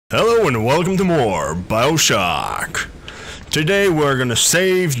Hello and welcome to more Bioshock. Today we're gonna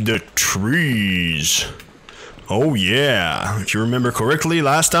save the trees. Oh yeah, if you remember correctly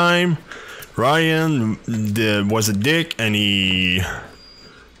last time, Ryan was a dick and he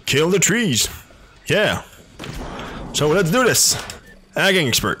killed the trees. Yeah. So let's do this. Hacking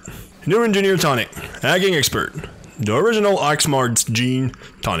expert. New engineer tonic. Hacking expert. The original Oxmart's gene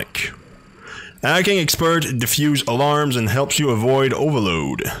tonic. Hacking expert diffuse alarms and helps you avoid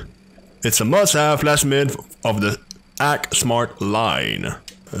overload. It's a must-have plasmid of the Hack Smart line.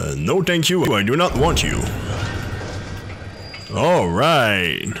 No thank you, I do not want you.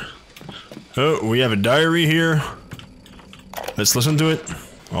 Alright. Oh, we have a diary here. Let's listen to it.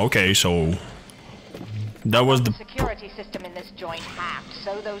 Okay, so that was the security system in this joint hacked,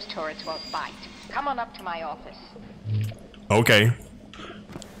 so those turrets won't bite. Come on up to my office. Okay.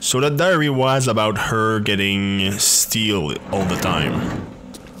 So that diary was about her getting steel all the time.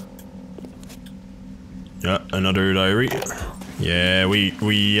 Yeah, another diary. Yeah,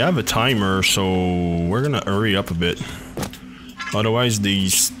 we have a timer, so we're gonna hurry up a bit. Otherwise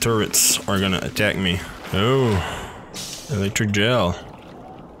these turrets are gonna attack me. Oh, electric gel.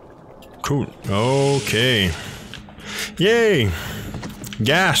 Cool. Okay. Yay!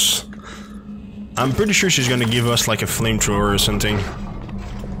 Gas! I'm pretty sure she's gonna give us like a flamethrower or something.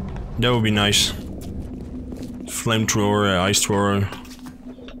 That would be nice. Flamethrower, ice thrower.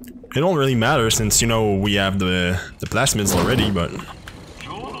 It don't really matter since, you know, we have the plasmids already, but...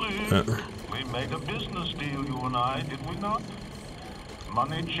 Julie, we made a business deal, you and I, did we not?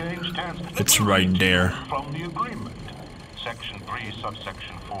 Money changed hands. It's right there. From the agreement. Section 3,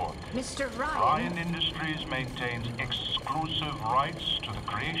 subsection 4. Mr. Ryan Industries maintains exclusive rights to the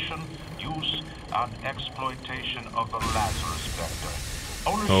creation, use, and exploitation of the Lazarus vector.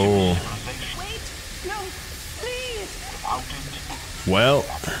 Ownership Wait! No! Please! Without it... Well...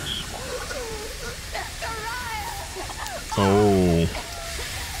 Oh...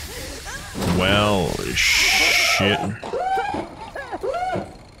 Well... Shit...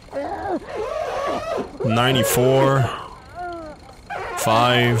 94...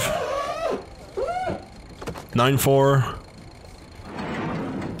 5... 94...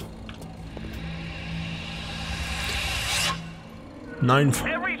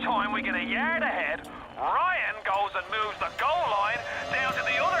 Every time we get a yard ahead, Ryan goes and moves the goal line down to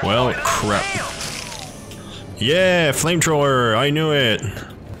the other well, side crap. of the field. Yeah, flamethrower, I knew it.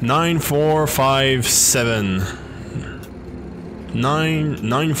 9457.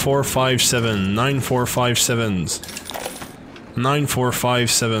 9457. 9457s.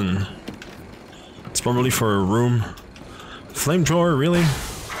 9457. It's probably for a room. Flamethrower, really?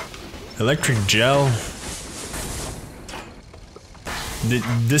 Electric gel.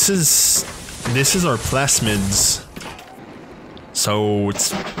 This is our plasmids, so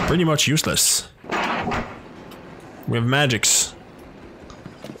it's pretty much useless. We have magics,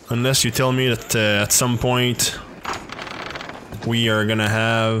 unless you tell me that at some point we are gonna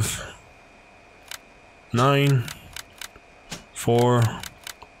have 9, 4,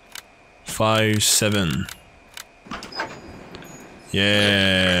 5, 7.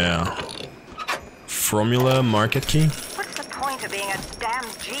 Yeah. Formula market key. To being a damn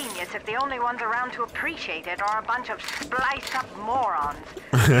genius if the only ones around to appreciate it are a bunch of spliced-up morons.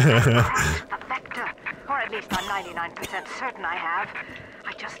 The vector, or at least I'm 99% certain I have.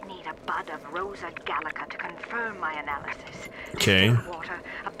 I just need a bud of Rosa Gallica to confirm my analysis. Okay. Water,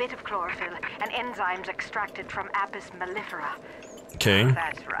 a bit of chlorophyll, and enzymes extracted from Apis mellifera. Okay.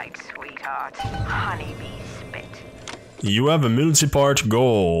 That's right, sweetheart. Honeybee spit. You have a multi-part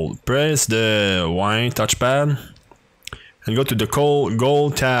goal. Press the Y touchpad and go to the goal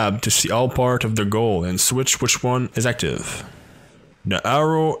tab to see all part of the goal and switch which one is active. The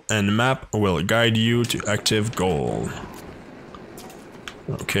arrow and map will guide you to active goal.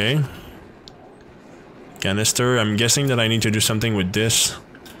 Okay. Canister, I'm guessing that I need to do something with this.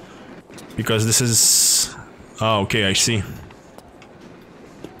 Because this is... Oh, okay, I see.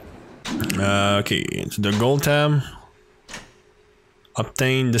 Okay, into the goal tab.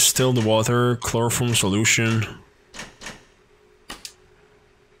 Obtain distilled water, chloroform solution.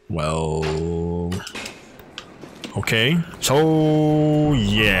 Well... Okay, so...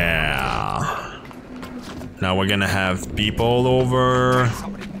 yeah... Now we're gonna have people over...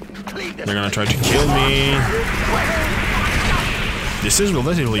 They're gonna try to kill me... This is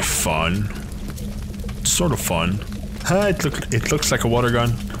relatively fun. It's sort of fun. It looks like a water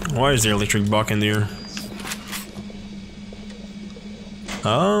gun. Why is there electric buck in there?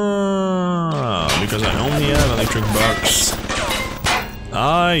 Ah, because I only have electric bucks.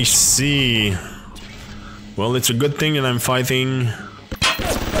 I see. Well, it's a good thing that I'm fighting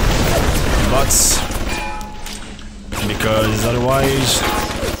bots. Because otherwise,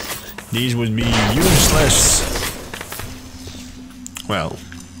 these would be useless. Well,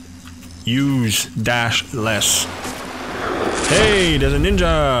 use-less. Hey, there's a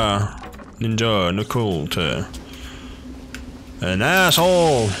ninja! Ninja in the cult. An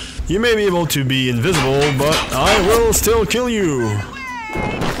asshole! You may be able to be invisible, but I will still kill you!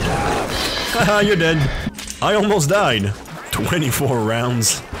 Haha, you're dead. I almost died. 24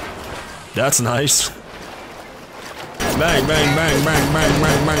 rounds. That's nice. Bang, bang, bang, bang, bang,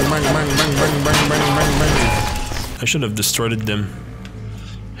 bang, bang, bang, bang, bang, bang, bang, bang, bang, bang. I should have destroyed them.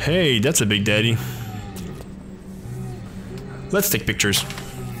 Hey, that's a big daddy. Let's take pictures.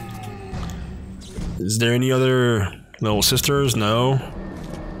 Is there any other little sisters? No.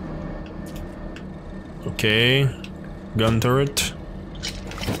 Okay. Gun turret.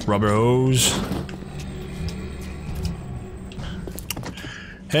 Rubber hose.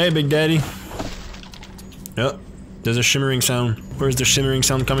 Hey, Big Daddy. Oh, there's a shimmering sound. Where's the shimmering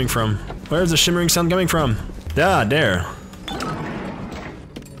sound coming from? Where's the shimmering sound coming from? Ah, there.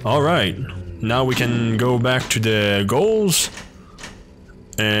 Alright. Now we can go back to the goals.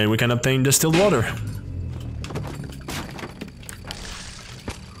 And we can obtain distilled water.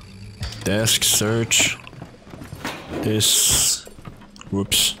 Desk search. This.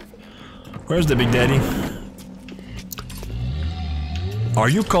 Whoops. Where's the Big Daddy? Are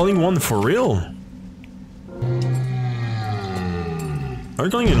you calling one for real? Are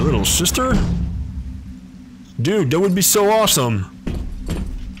you calling it a little sister? Dude, that would be so awesome.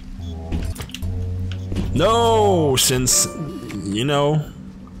 No, since, you know,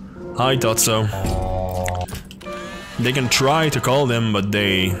 I thought so. They can try to call them, but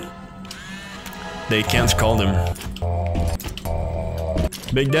they can't call them.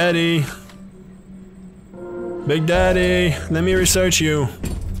 Big Daddy. Big Daddy, let me research you.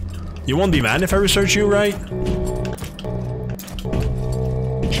 You won't be mad if I research you, right?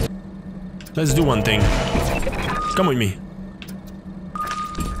 Let's do one thing. Come with me.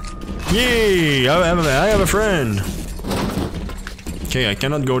 Yay! I have a friend. Okay, I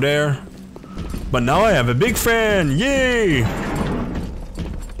cannot go there. But now I have a big friend. Yay!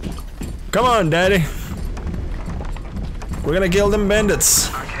 Come on, Daddy. We're gonna kill them bandits.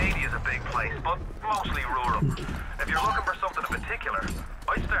 Arcadia's a big place, but mostly rural. If you're looking for something in particular,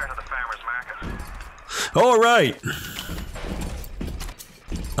 I'd start at the farmer's market. Alright.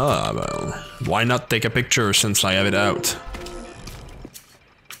 Ah, well, why not take a picture since I have it out?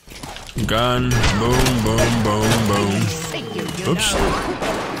 Gun, boom, boom, boom, boom. Oops.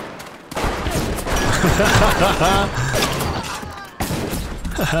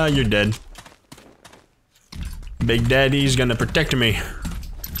 Haha, you're dead. Big Daddy's gonna protect me.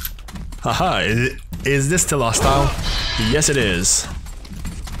 Haha, is this still hostile? Yes, it is.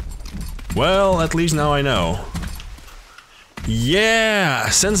 Well, at least now I know. Yeah,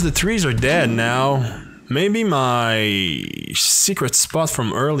 since the trees are dead now, maybe my secret spot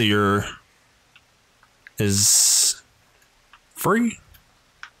from earlier is free?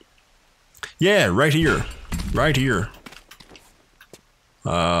 Yeah, right here. Right here.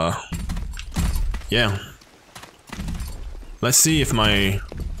 Yeah. Let's see if my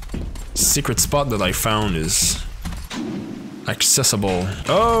secret spot that I found is accessible.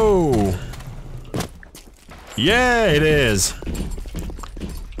 Oh! Yeah, it is.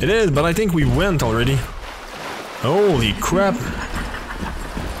 It is, but I think we went already. Holy crap.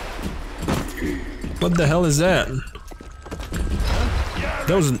 What the hell is that?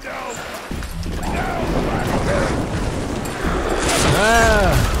 That was...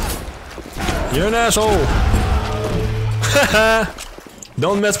 Ah! You're an asshole! Haha!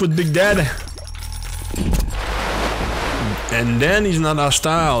 Don't mess with Big Dad. And then he's not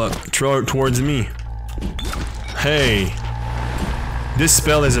hostile towards me. Hey. This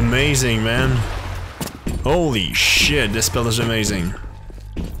spell is amazing, man. Holy shit, this spell is amazing.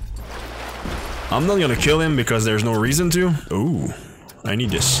 I'm not gonna kill him because there's no reason to. Ooh, I need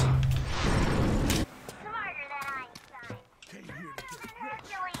this.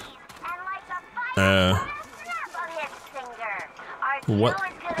 What?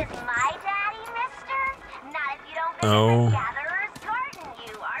 Oh.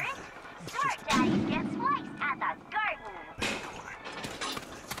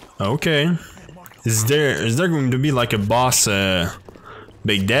 Okay. Is there going to be like a boss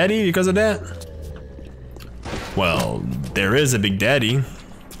Big Daddy because of that? Well, there is a Big Daddy.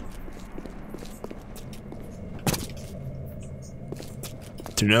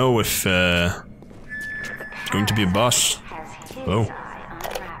 To know if it's going to be a boss. Oh.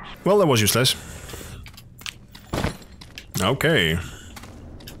 Well, that was useless. Okay.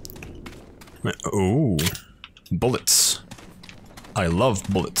 Oh, bullets. I love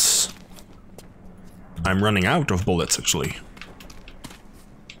bullets. I'm running out of bullets, actually.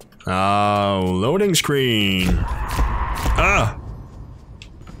 Oh, loading screen. Ah!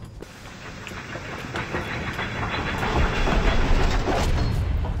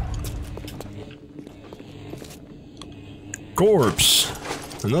 Corpse.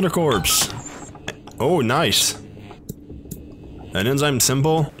 Another corpse. Oh, nice. An enzyme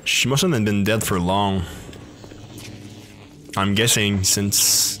symbol? She mustn't have been dead for long. I'm guessing,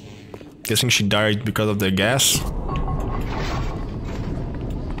 since... Guessing she died because of the gas?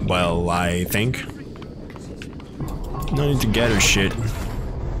 Well, I think. No need to gather shit.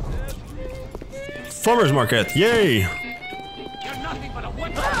 Farmer's market, yay! I'm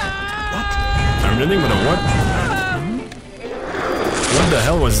nothing but a what? What the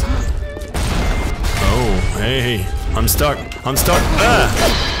hell was... Oh, hey, I'm stuck. I'm stuck. Ah!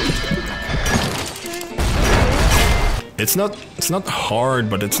 It's not hard,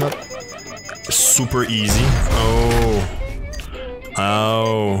 but it's not super easy. Oh.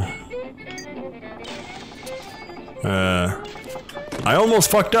 Oh. I almost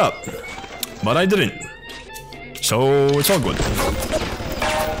fucked up, but I didn't. So it's all good.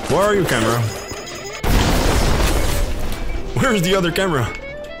 Where are you, camera? Where's the other camera?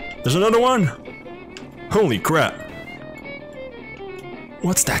 There's another one? Holy crap.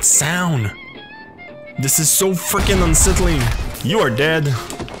 What's that sound? This is so freaking unsettling. You are dead.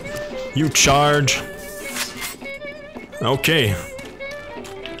 You charge. Okay.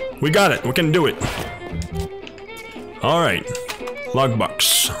 We got it. We can do it. Alright.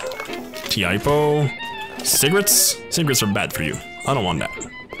 Logbox. T-hypo. Cigarettes? Cigarettes are bad for you. I don't want that.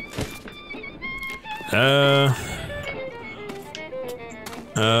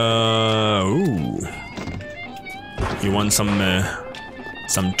 Ooh. You want some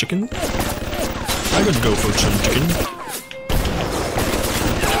chicken? I could go for some chicken.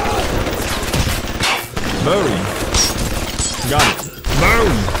 Boom. Got it.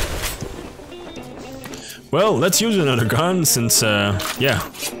 Boom. Well, let's use another gun since, yeah.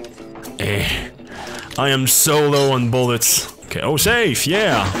 I am so low on bullets. Okay, oh, safe,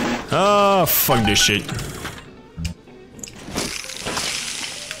 yeah. Ah, fuck this shit.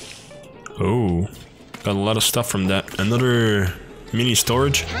 Oh, got a lot of stuff from that. Another mini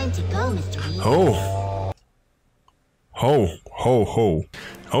storage. Time to go, Mr. Weasley. Oh. Ho, ho, ho.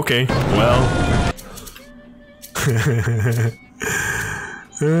 Okay, well.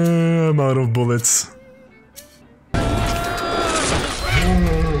 I'm out of bullets.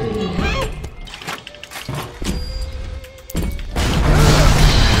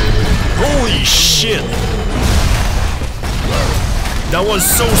 Holy shit! That was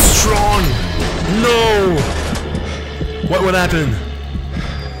so strong! No! What would happen?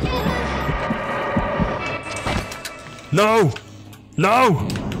 No! No!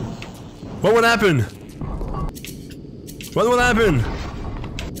 What would happen? What would happen?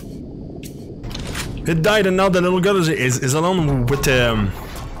 It died and now the little girl is alone with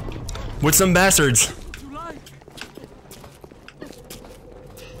some bastards.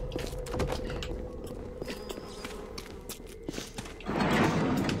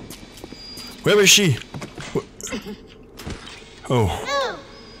 Where is she? Oh.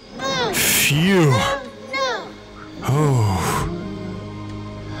 Phew. Oh.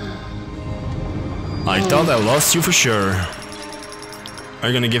 I thought I lost you for sure. Are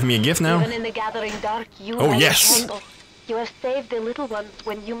you gonna give me a gift now? Even in the gathering dark, you Oh, are yes. entangled. You have saved the little ones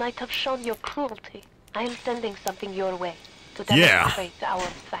when you might have shown your cruelty. I am sending something your way to demonstrate our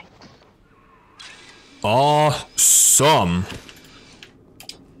thanks. Awesome.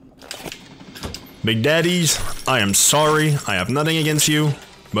 Big Daddies, I am sorry. I have nothing against you,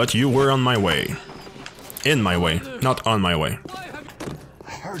 but you were on my way. In my way, not on my way.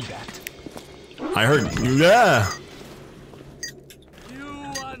 I heard that. I heard. Yeah.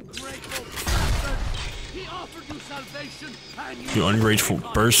 You ungrateful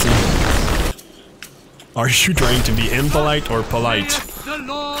person. Are you trying to be impolite or polite?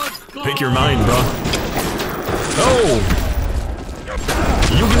 Pick your mind, bro. Oh!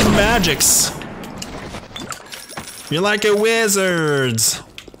 You do magics! You're like a wizard!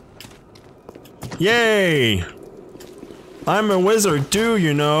 Yay! I'm a wizard too,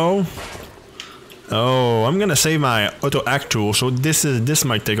 you know. Oh, I'm gonna save my auto act tool, so this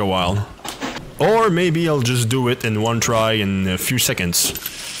might take a while. Or maybe I'll just do it in one try in a few seconds.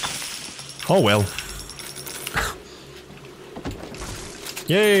 Oh well.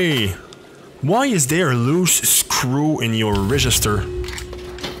 Yay! Why is there a loose screw in your register?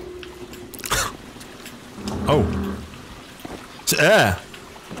 Oh.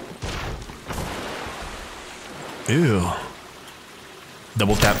 Ew.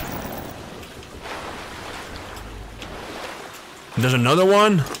 Double tap. There's another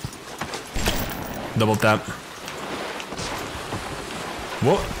one. Double tap.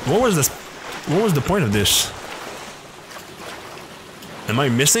 What was this? What was the point of this? Am I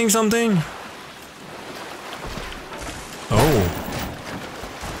missing something? Oh.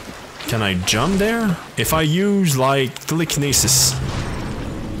 Can I jump there? If I use like telekinesis,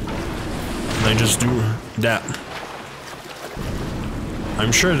 and I just do that,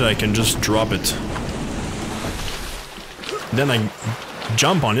 I'm sure that I can just drop it. Then I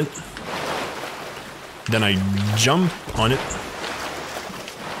jump on it. Then I jump on it.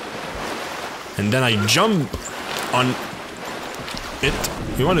 And then I jump on it.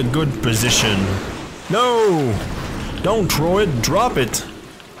 You want a good position. No! Don't throw it, drop it.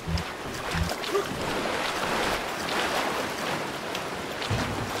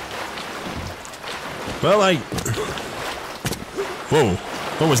 Well, whoa,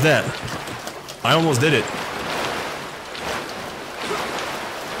 what was that? I almost did it.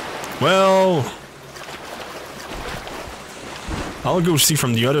 Well, I'll go see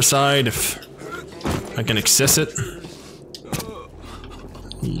from the other side if I can access it.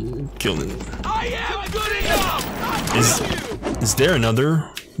 Killed it. I am good enough. Is there another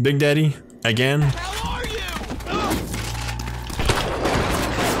Big Daddy again? How are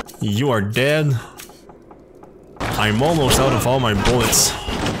you? You are dead. I'm almost out of all my bullets.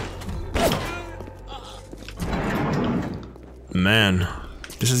 Man,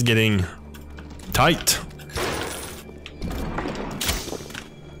 this is getting tight.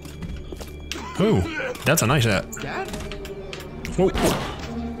 Oh, that's a nice hat. Whoa.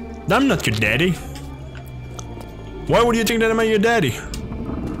 I'm not your daddy. Why would you think that I'm your daddy?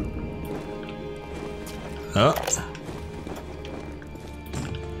 Oh.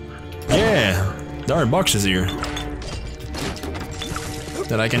 Yeah, there are boxes here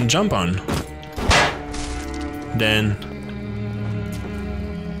that I can jump on. Then...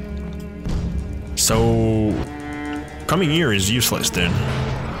 So... coming here is useless then.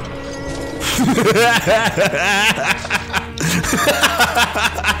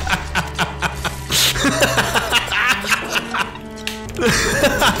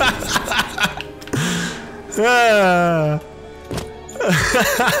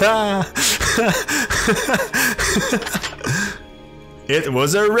 It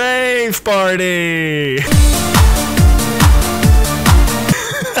was a rave party!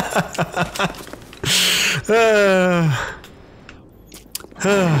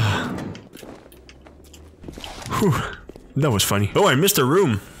 Whew, that was funny. Oh, I missed a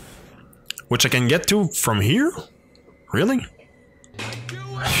room, which I can get to from here? Really?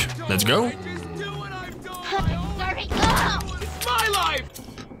 Let's go. It's my life,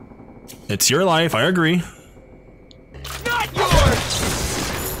 It's your life, I agree. not yours.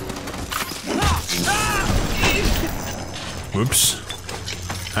 Whoops.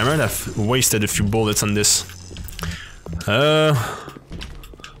 I might have wasted a few bullets on this.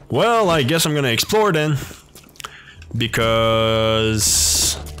 Well, I guess I'm gonna explore then.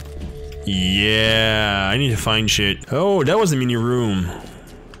 Because... yeah, I need to find shit. Oh, that was the mini room.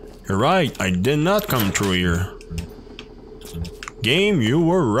 You're right, I did not come through here. Game, you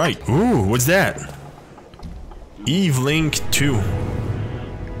were right. Ooh, what's that? Eve Link 2.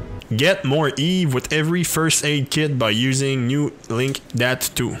 Get more Eve with every first aid kit by using new link that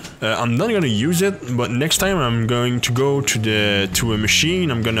too. I'm not gonna use it, but next time I'm going to go to a machine.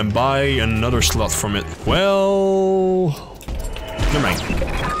 I'm gonna buy another slot from it. Well, never mind.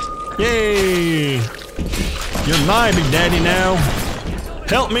 Yay! You're my Big Daddy now.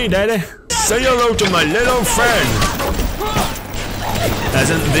 Help me, Daddy. Say hello to my little friend. As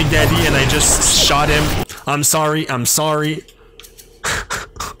in Big Daddy, and I just shot him. I'm sorry. I'm sorry.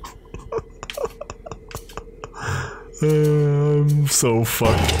 I'm so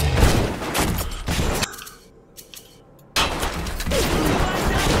fucked.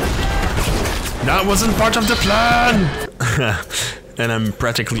 That wasn't part of the plan! And I'm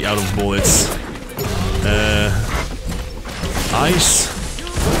practically out of bullets. Ice.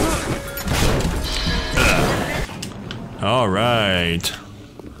 Alright.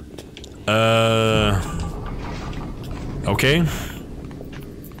 Okay.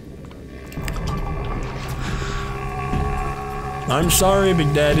 I'm sorry,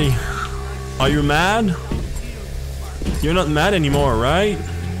 Big Daddy. Are you mad? You're not mad anymore, right?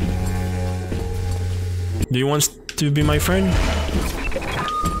 Do you want to be my friend?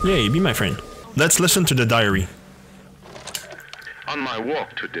 Yay, be my friend. Let's listen to the diary. On my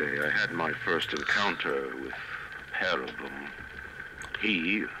walk today, I had my first encounter with pair of them.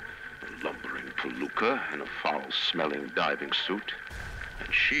 He, A lumbering palooka in a foul-smelling diving suit.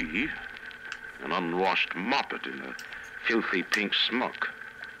 And she, an unwashed moppet in a filthy pink smock.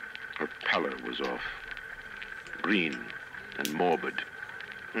 Her pallor was off, green and morbid.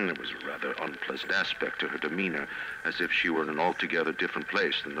 There was a rather unpleasant aspect to her demeanor, as if she were in an altogether different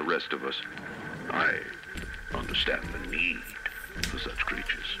place than the rest of us. I understand the need for such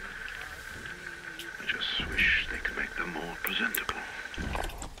creatures. I just wish they could make them more presentable.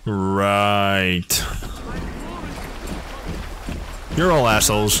 Right. You're all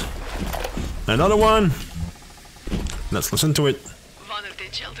assholes. Another one? Let's listen to it. One of the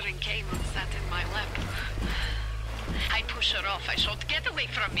children came and sat in my lap. I push her off. I shout, "Get away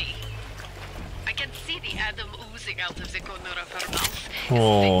from me!" I can see the Adam oozing out of the corner of her mouth.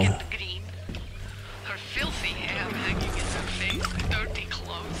 Oh. It's thick and green. Her filthy hair hanging in her face, dirty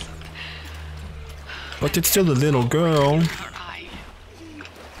clothes. But it's still a little girl. Her eye.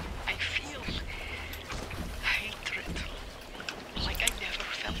 I feel hatred, like I never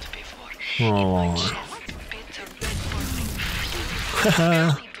felt before. In my chest, bitter, red-burning fury. I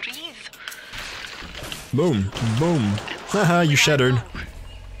barely breathe. Boom, boom. Haha, you shattered.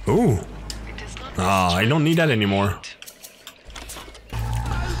 Ooh. Ah, I don't need that anymore.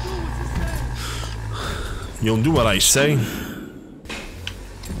 You'll do what I say.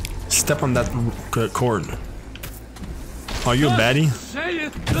 Step on that cord. Are you a baddie?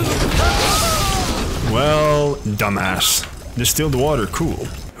 Well, dumbass. Distilled water, cool.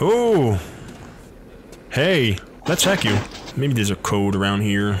 Oh! Hey, let's hack you. Maybe there's a code around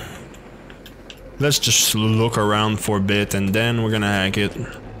here. Let's just look around for a bit and then we're gonna hack it.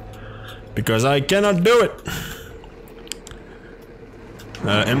 Because I cannot do it!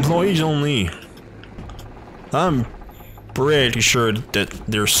 Employees only. I'm pretty sure that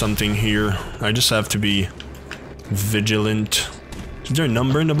there's something here. I just have to be vigilant. Is there a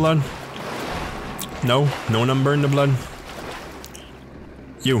number in the blood? No? No number in the blood?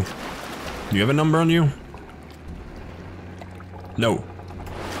 You. Do you have a number on you? No.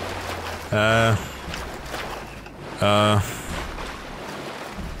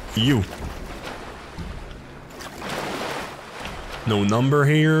 You. No number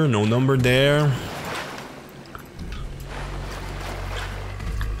here, no number there.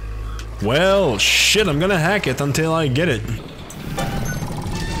 Well, shit, I'm gonna hack it until I get it.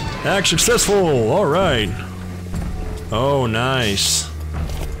 Hack successful, alright. Oh, nice.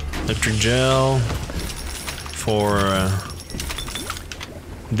 Electric gel for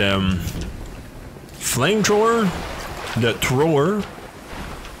the flamethrower, the thrower.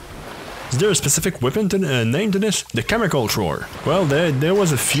 Is there a specific weapon name to this? The chemical thrower. Well, there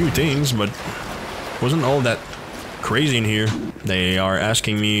was a few things, but wasn't all that crazy in here. They are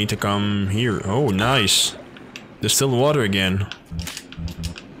asking me to come here. Oh, nice. Distilled water again.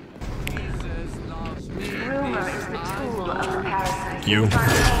 You. You're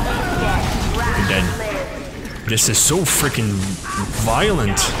dead. This is so freaking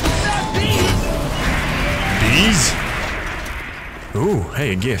violent. Bees? Ooh,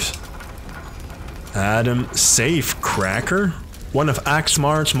 hey, a gift. Adam Safe Cracker? One of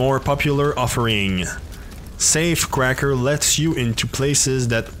Axmart's more popular offering. Safe Cracker lets you into places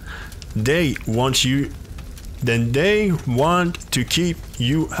that they want to keep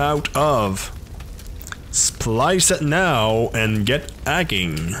you out of. Splice it now and get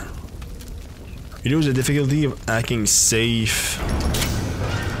hacking. Reduce the difficulty of hacking safe.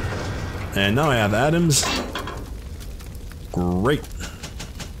 And now I have Adams. Great.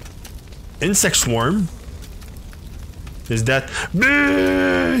 Insect swarm. Is that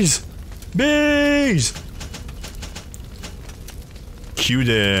bees? Bees! Cue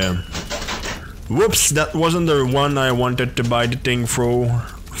the. Whoops, that wasn't the one I wanted to buy the thing for.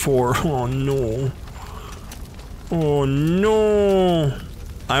 Oh no. Oh no.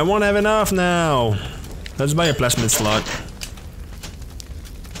 I won't have enough now. Let's buy a plasmid slot.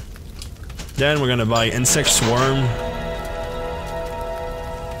 Then we're gonna buy insect swarm.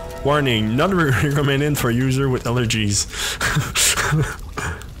 Warning, not recommended for user with allergies.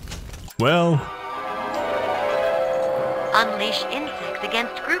 Well. Unleash insects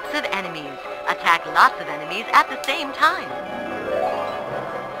against groups of enemies. Attack lots of enemies at the same time.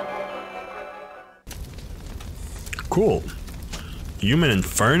 Cool. Human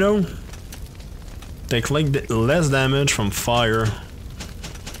Inferno? Take like less damage from fire.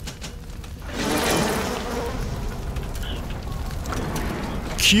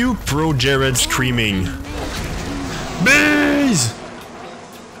 Cue Pro Jared screaming. Bees!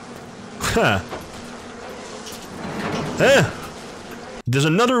 Huh. There's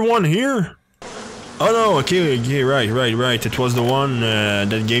another one here? Oh no, okay, right. It was the one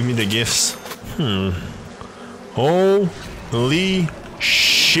that gave me the gifts. Holy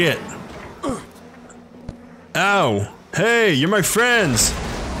shit. Ow. Hey, you're my friends.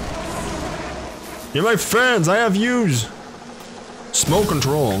 You're my friends, I have yous. Smoke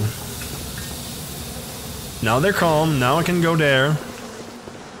control. Now they're calm, now I can go there.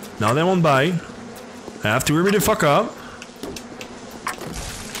 Now they won't bite. I have to hurry the fuck up.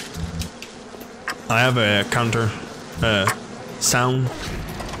 I have a counter sound.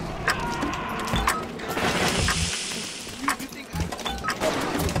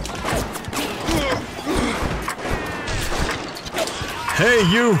 Hey,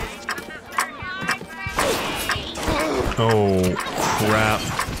 you! Oh, crap.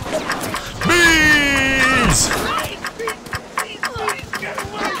 Bees!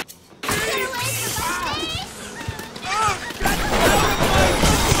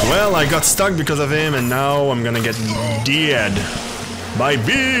 Well, I got stuck because of him, and now I'm gonna get dead by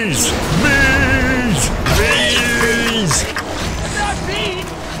bees! Bees! Bees!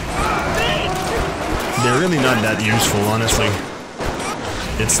 They're really not that useful, honestly.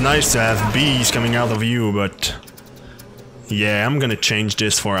 It's nice to have bees coming out of you, but... yeah, I'm gonna change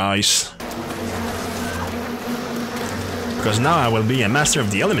this for ice. Because now I will be a master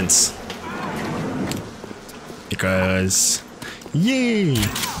of the elements. Because... yay!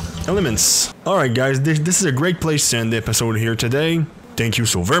 Elements. Alright guys, this is a great place to end the episode here today. Thank you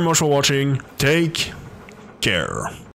so very much for watching. Take care.